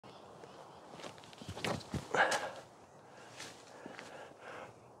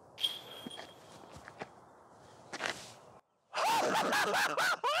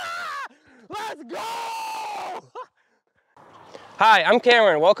Let's go! Hi, I'm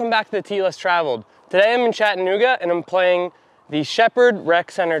Cameron. Welcome back to the Tee Less Traveled. Today I'm in Chattanooga and I'm playing the Shepherd Rec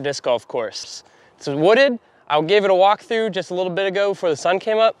Center Disc Golf Course. It's wooded. I gave it a walkthrough just a little bit ago before the sun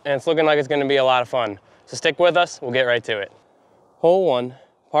came up, and it's looking like it's going to be a lot of fun. So stick with us, we'll get right to it. Hole 1,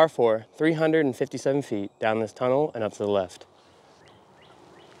 par 4, 357 feet down this tunnel and up to the left.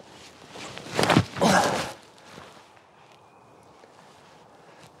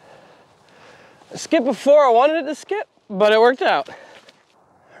 I skipped before I wanted it to skip, but it worked out. All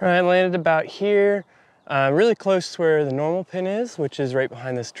right, I landed about here, really close to where the normal pin is, which is right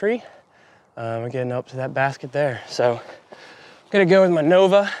behind this tree. We're getting up to that basket there. So I'm gonna go with my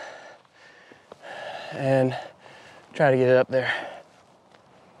Nova and try to get it up there.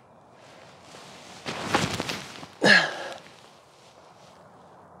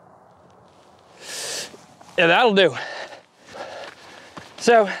 Yeah, that'll do.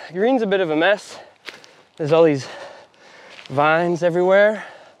 So, green's a bit of a mess. There's all these vines everywhere,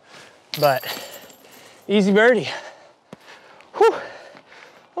 but easy birdie. Whew,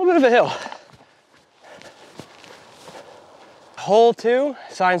 a little bit of a hill. Hole 2,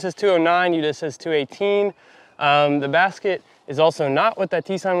 sign says 209, UDIS says 218. The basket is also not what that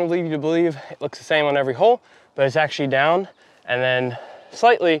T sign would lead you to believe. It looks the same on every hole, but it's actually down and then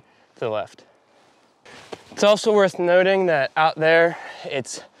slightly to the left. It's also worth noting that out there,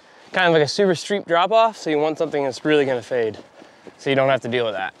 it's kind of like a super steep drop off, so you want something that's really gonna fade, so you don't have to deal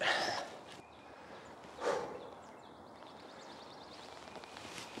with that.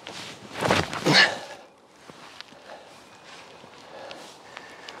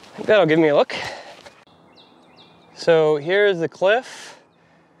 I think that'll give me a look. So here's the cliff,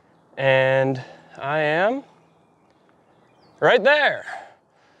 and I am right there.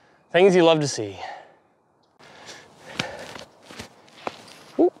 Things you love to see.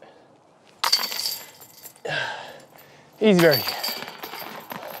 Whoop. Easy birdie.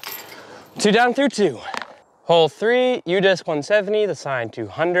 2 down through 2. Hole 3, UDIS 170, the sign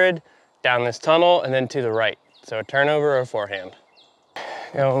 200, down this tunnel and then to the right. So a turnover or a forehand.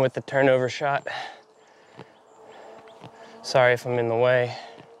 Going with the turnover shot. Sorry if I'm in the way.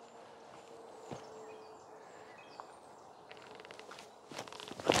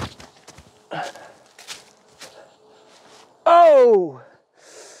 Oh!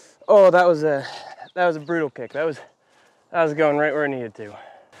 Oh, that was a brutal kick. That was going right where it needed to.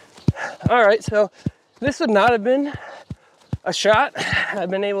 All right, so this would not have been a shot I've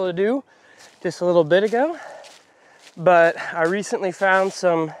been able to do just a little bit ago, but I recently found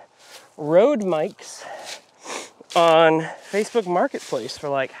some Rode mics on Facebook Marketplace for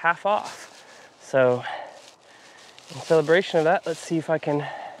like half off. So in celebration of that, let's see if I can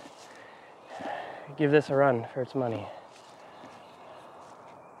give this a run for its money.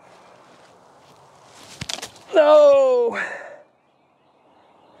 No!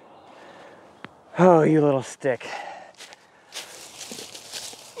 Oh, you little stick.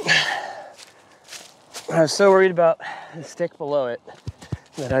 I was so worried about the stick below it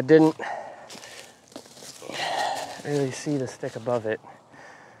that I didn't really see the stick above it.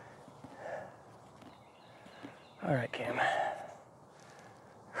 All right, Cam.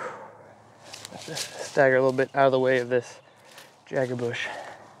 Let's just stagger a little bit out of the way of this jagger bush.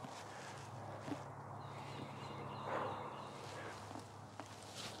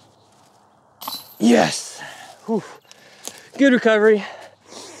 Yes! Whew. Good recovery.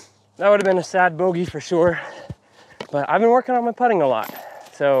 That would have been a sad bogey for sure, but I've been working on my putting a lot,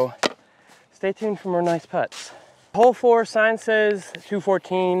 so stay tuned for more nice putts. Hole 4, sign says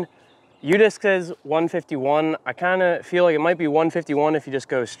 214, UDIS says 151. I kind of feel like it might be 151 if you just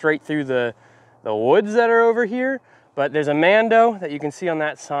go straight through the woods that are over here, but there's a Mando that you can see on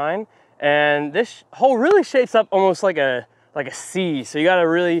that sign, and this hole really shapes up almost like a C, so you gotta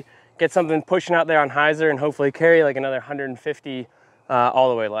really get something pushing out there on hyzer and hopefully carry like another 150 all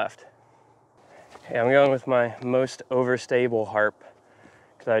the way left. Yeah, I'm going with my most overstable harp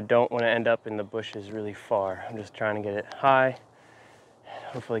because I don't want to end up in the bushes really far. I'm just trying to get it high and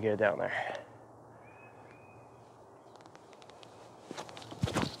hopefully get it down there.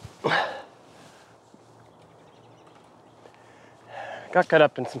 Got cut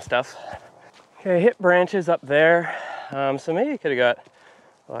up in some stuff. Okay, hit branches up there. So maybe I could have got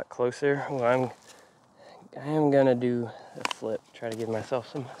a lot closer. Well, I am gonna do a flip, try to give myself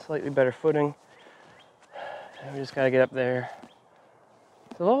some slightly better footing. And we just gotta get up there.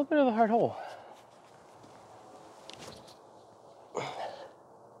 It's a little bit of a hard hole.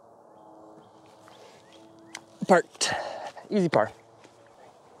 Parked. Easy par.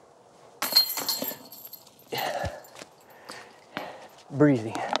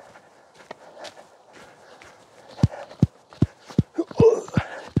 breezy.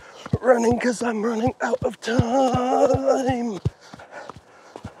 Running because I'm running out of time.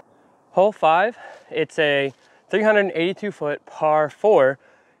 Hole 5, it's a 382 foot par 4.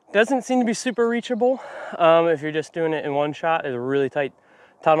 Doesn't seem to be super reachable if you're just doing it in one shot. There's a really tight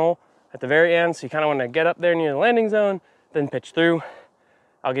tunnel at the very end, so you kind of want to get up there near the landing zone, then pitch through.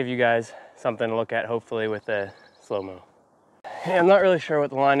 I'll give you guys something to look at, hopefully with the slow-mo. Yeah, I'm not really sure what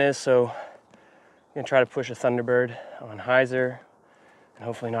the line is, so I'm gonna try to push a Thunderbird on hyzer and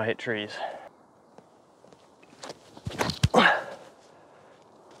hopefully not hit trees.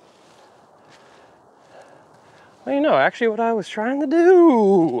 Well, you know, actually what I was trying to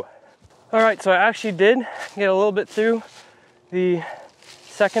do. All right, so I actually did get a little bit through the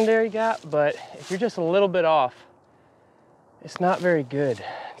secondary gap, but if you're just a little bit off, it's not very good.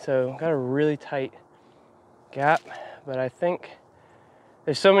 So got a really tight gap, but I think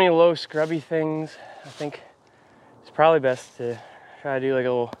there's so many low scrubby things. I think it's probably best to try to do like a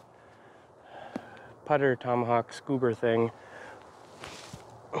little putter tomahawk scuba thing.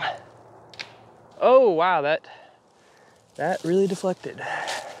 Oh wow, that really deflected.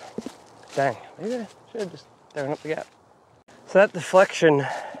 Dang, maybe I should have just thrown up the gap. So that deflection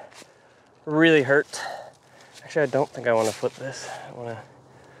really hurt. Actually, I don't think I want to flip this. I want a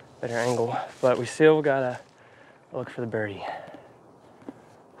better angle, but we still gotta look for the birdie.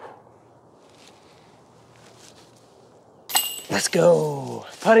 Let's go.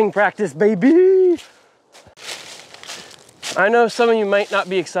 Putting practice, baby. I know some of you might not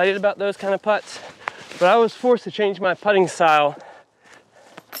be excited about those kind of putts, but I was forced to change my putting style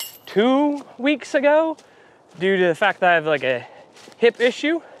 2 weeks ago due to the fact that I have like a hip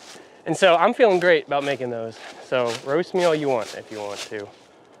issue. And so I'm feeling great about making those. So roast me all you want if you want to.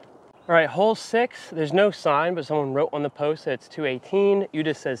 All right, hole 6, there's no sign, but someone wrote on the post that it's 218.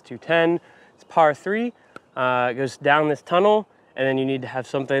 Udis says 210. It's par 3. It goes down this tunnel, and then you need to have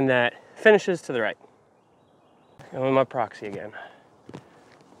something that finishes to the right. Going with my proxy again.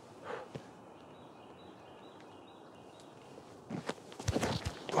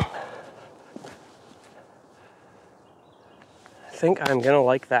 I think I'm gonna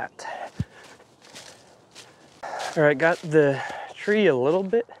like that. All right, got the tree a little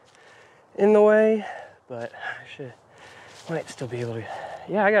bit in the way, but I might still be able to.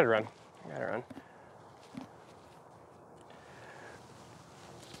 Yeah, I gotta run. I gotta run.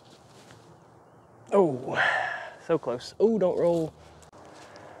 Oh, so close. Oh, don't roll.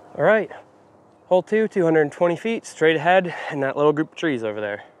 All right, hole 2, 220 feet, straight ahead, and that little group of trees over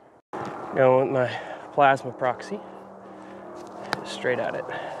there. Going with my plasma proxy, just straight at it.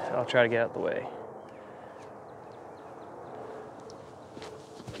 I'll try to get out of the way.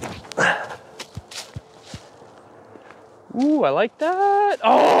 Ooh, I like that.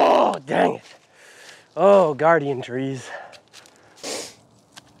 Oh, dang it. Oh, guardian trees.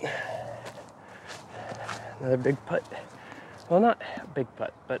 Another big putt. Well, not a big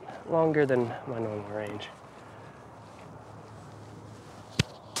putt, but longer than my normal range.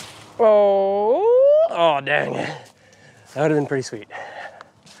 Oh, dang it. That would have been pretty sweet.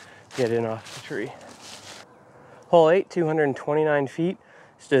 Get in off the tree. Hole 8, 229 feet.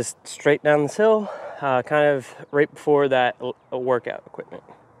 It's just straight down this hill, kind of right before that workout equipment.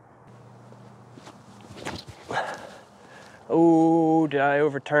 Oh, did I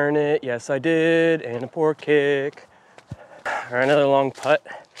overturn it? Yes, I did, and a poor kick. All right, another long putt.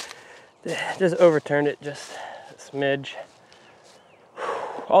 Just overturned it just a smidge.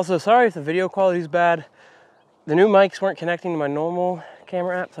 Also, sorry if the video quality is bad. The new mics weren't connecting to my normal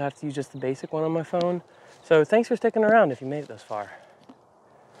camera app, so I have to use just the basic one on my phone. So thanks for sticking around if you made it this far.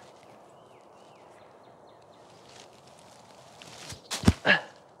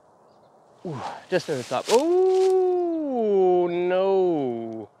 Ooh, just over the top. Oh,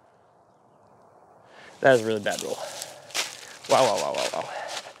 no. That is a really bad roll. Wow, wow, wow, wow, wow.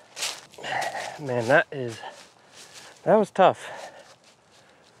 Man, that was tough.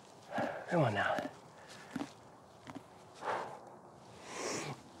 Come on now.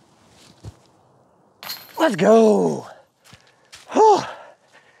 Let's go. Oh,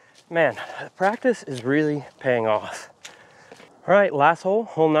 man, the practice is really paying off. All right, last hole,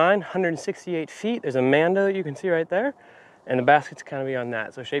 hole 9, 168 feet. There's a Mando you can see right there, and the basket's kind of beyond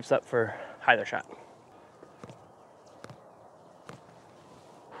that, so it shapes up for either shot.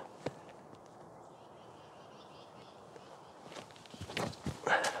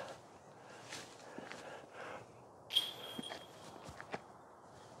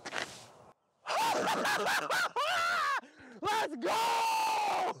 Let's go!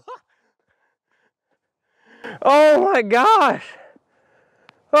 Oh my gosh!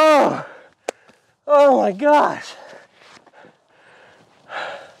 Oh, oh my gosh.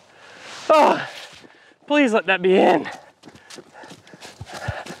 Oh, please let that be in.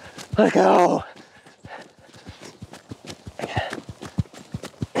 Let's go.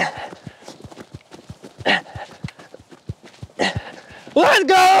 Let's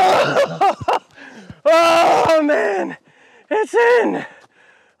go! Oh man, it's in.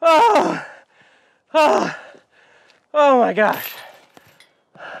 Oh, oh, oh my gosh.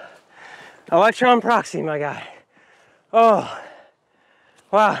 Electron proxy, my guy. Oh,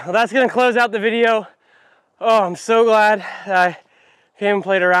 wow, well, that's gonna close out the video. Oh, I'm so glad that I came and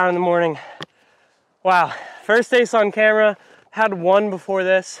played around in the morning. Wow, first ace on camera, had one before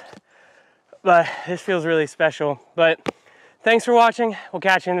this, but this feels really special. But thanks for watching, we'll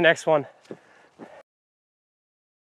catch you in the next one.